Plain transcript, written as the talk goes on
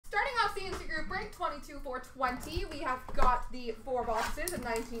right, 22/420. We have got the 4 boxes of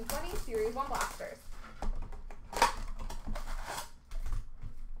 1920 Series 1 blasters.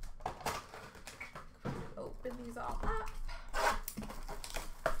 Open these all up.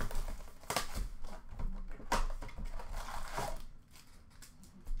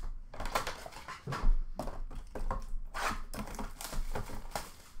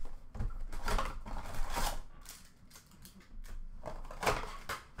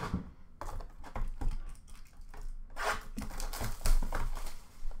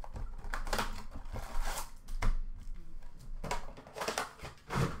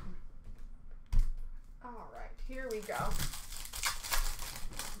 Here we go.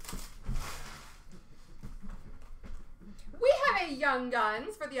 We have a Young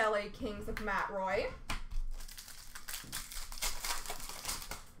Guns for the LA Kings of Matt Roy.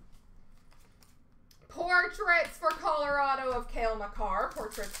 Portraits for Colorado of Cale Makar.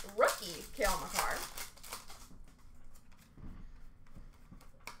 Portraits rookie Cale Makar.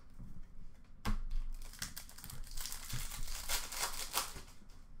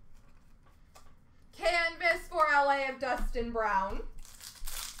 Canvas for LA of Dustin Brown.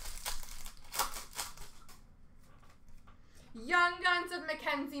 Young Guns of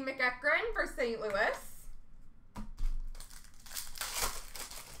Mackenzie McEachran for St. Louis.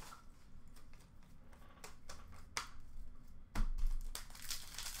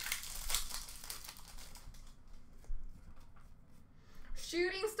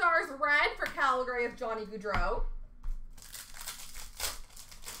 Shooting Stars Red for Calgary of Johnny Gaudreau.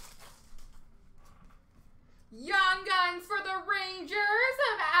 Young Guns for the Rangers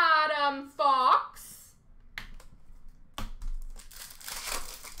of Adam Fox.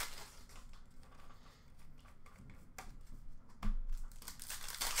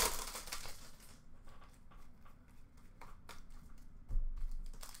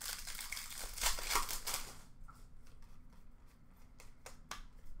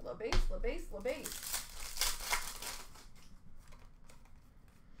 LaBase.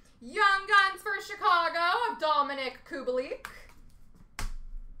 Young Guns for Chicago of Dominic Kubalik.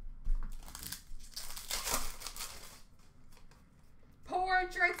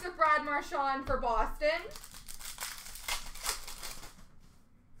 Portraits of Brad Marchand for Boston.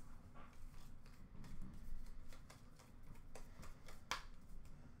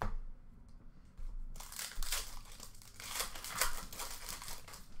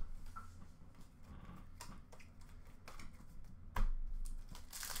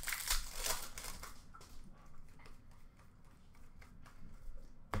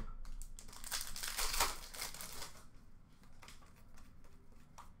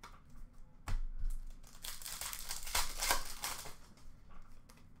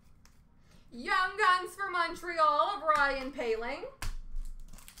 Young Guns for Montreal of Ryan Poehling.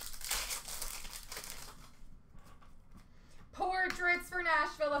 Portraits for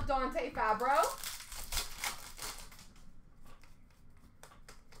Nashville of Dante Fabro.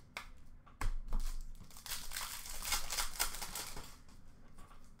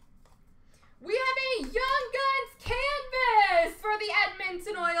 We have a Young Guns canvas for the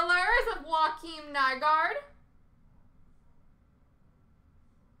Edmonton Oilers of Joakim Nygard.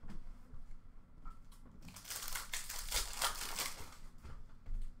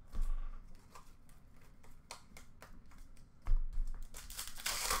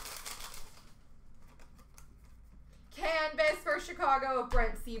 Canvas for Chicago of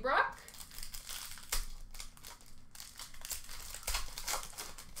Brent Seabrook.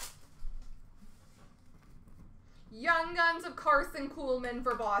 Young Guns of Carson Kuhlman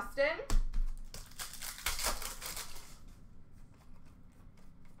for Boston.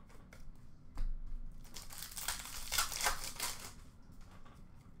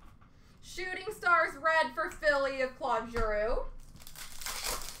 Shooting Stars Red for Philly of Claude Giroux.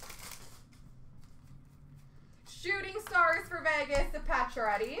 Shooting Stars for Vegas of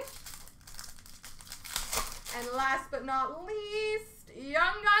Pacioretty. And last but not least,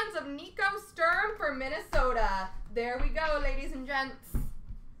 Young Guns of Nico Sturm for Minnesota. There we go, ladies and gents.